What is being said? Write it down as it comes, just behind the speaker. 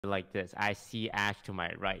like this. I see Ash to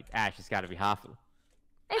my right. Ash has got to be Hafu.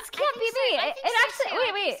 It can't be me. It actually.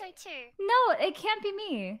 Wait. So too. No, it can't be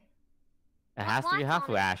me. It has to be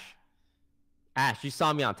Hafu, Ash. Ash, you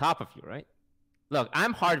saw me on top of you, right? Look,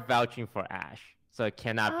 I'm hard vouching for Ash, so it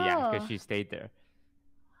cannot be Ash because she stayed there.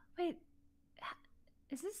 Wait,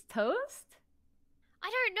 is this Toast? I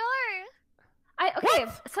don't know.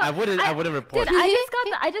 So I wouldn't report. Dude,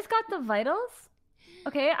 I just got the vitals.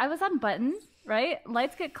 Okay, I was on button, right?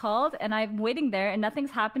 Lights get called, and I'm waiting there, and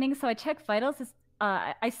nothing's happening. So I check vitals.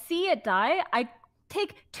 I see it die. I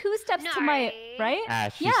take 2 steps to my right.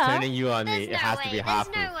 Ash, she's turning you on me. It has to be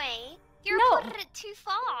Hafu. There's no way. You reported it too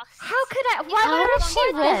fast. How could I? Why would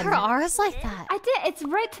she roll her R's like that? I did. It's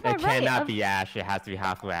right to my right. It cannot be Ash. It has to be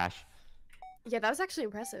Hafu, Ash. Yeah, that was actually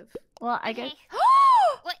impressive. Well, I guess.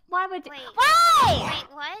 What? Why would? Wait. Why?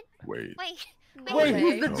 Wait, what? Wait,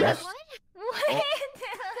 who's the judge? What?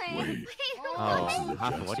 Wait. Oh,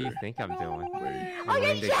 Hafu, what do you think I'm doing? Wait. I'm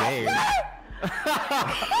winning the game.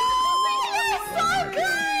 So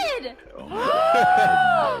good!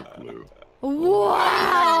 No clue.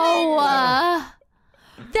 Wow!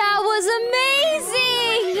 That was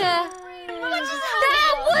amazing! That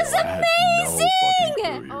was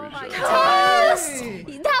amazing! No Toast!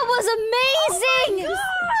 That was amazing!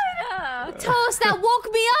 Toast, that woke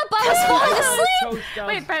me up! I was falling asleep!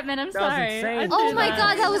 Wait, Bretman, I'm sorry. Oh my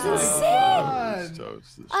god, that was insane!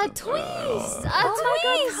 A twist! Toast, I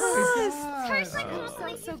can't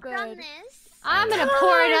believe you've done this. I'm gonna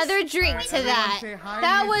pour another drink to that.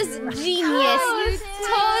 That was genius.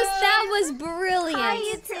 Toast, that was brilliant. Hi,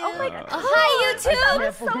 YouTube. Oh my god. Hi, YouTube!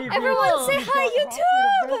 Everyone say hi,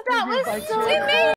 YouTube! That was so We made